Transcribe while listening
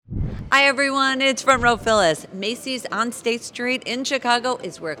Hi everyone, it's Front Row Phyllis. Macy's on State Street in Chicago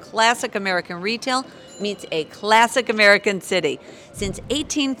is where classic American retail meets a classic American city. Since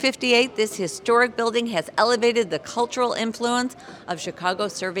 1858, this historic building has elevated the cultural influence of Chicago,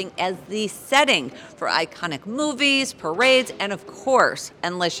 serving as the setting for iconic movies, parades, and of course,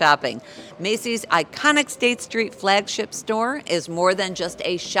 endless shopping. Macy's iconic State Street flagship store is more than just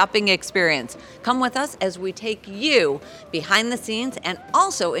a shopping experience. Come with us as we take you behind the scenes and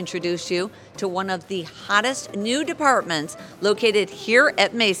also introduce you to one of the hottest new departments located here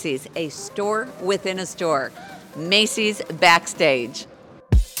at Macy's, a store within a store, Macy's Backstage.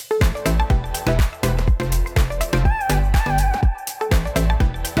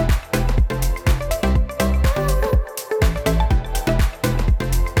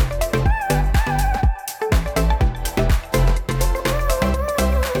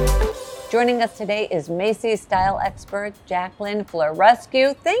 Joining us today is Macy's style expert Jacqueline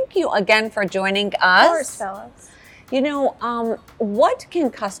Florescu. Thank you again for joining us. Of course, fellas. You know, what can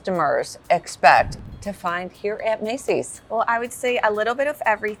customers expect to find here at Macy's? Well, I would say a little bit of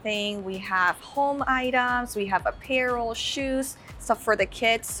everything. We have home items, we have apparel, shoes, stuff for the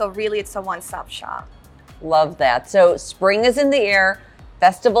kids. So really it's a one-stop shop. Love that. So spring is in the air.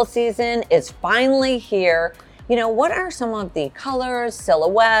 Festival season is finally here. You know, what are some of the colors,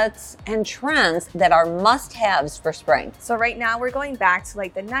 silhouettes, and trends that are must-haves for spring? So right now we're going back to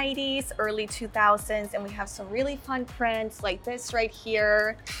like the 90s, early 2000s, and we have some really fun prints like this right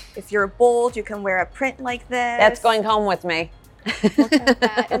here. If you're bold, you can wear a print like this. That's going home with me. Look at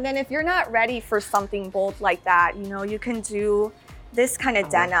that. And then if you're not ready for something bold like that, you know, you can do this kind of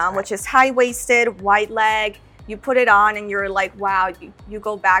denim, which is high-waisted, wide leg. You put it on and you're like, wow, you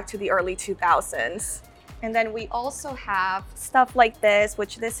go back to the early 2000s. And then we also have stuff like this,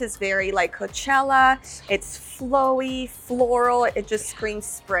 which this is very like Coachella. It's flowy, floral. It just screams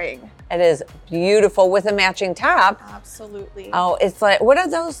spring. It is beautiful with a matching top. Absolutely. Oh, it's like, what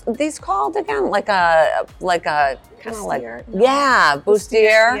are these called again? Like a kind of like, No. yeah,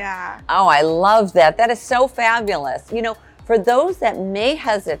 bustier. Yeah. Oh, I love that. That is so fabulous. You know, for those that may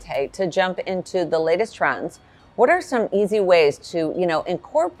hesitate to jump into the latest trends, what are some easy ways to, you know,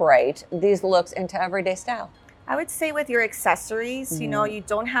 incorporate these looks into everyday style? I would say with your accessories, you know, you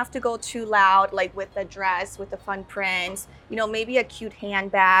don't have to go too loud, like with the dress, with the fun prints, you know, maybe a cute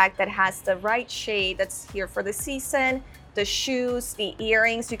handbag that has the right shade that's here for the season, the shoes, the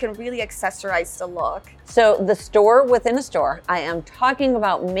earrings, you can really accessorize the look. So the store within a store, I am talking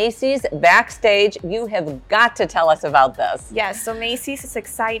about Macy's Backstage. You have got to tell us about this. Yes, so Macy's is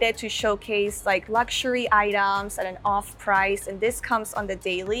excited to showcase like luxury items at an off price, and this comes on the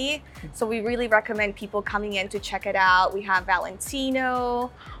daily. So we really recommend people coming in to check it out. We have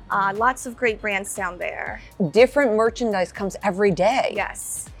Valentino, lots of great brands down there. Different merchandise comes every day.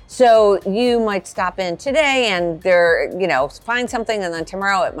 Yes. So you might stop in today and you know, find something, and then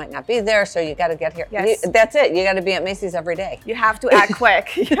tomorrow it might not be there. So you got to get here. Yes. That's it. You got to be at Macy's every day. You have to act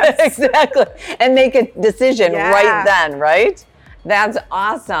quick. Yes. Exactly. And make a decision Yeah. right then, right? That's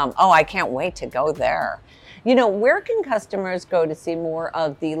awesome. Oh, I can't wait to go there. You know, where can customers go to see more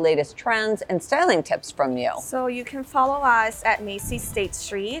of the latest trends and styling tips from you? So you can follow us at Macy's State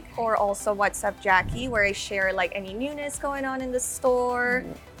Street, or also What's Up Jackie, where I share like any newness going on in the store,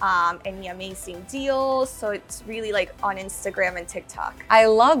 any amazing deals. So it's really like on Instagram and TikTok. I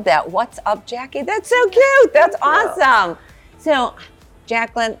love that. What's up, Jackie? That's so cute. That's awesome. So,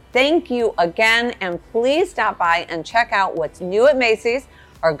 Jacqueline, thank you again. And please stop by and check out what's new at Macy's,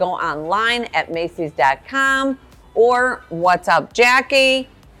 or go online at Macys.com or What's Up Jackie,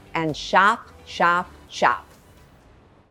 and shop, shop, shop.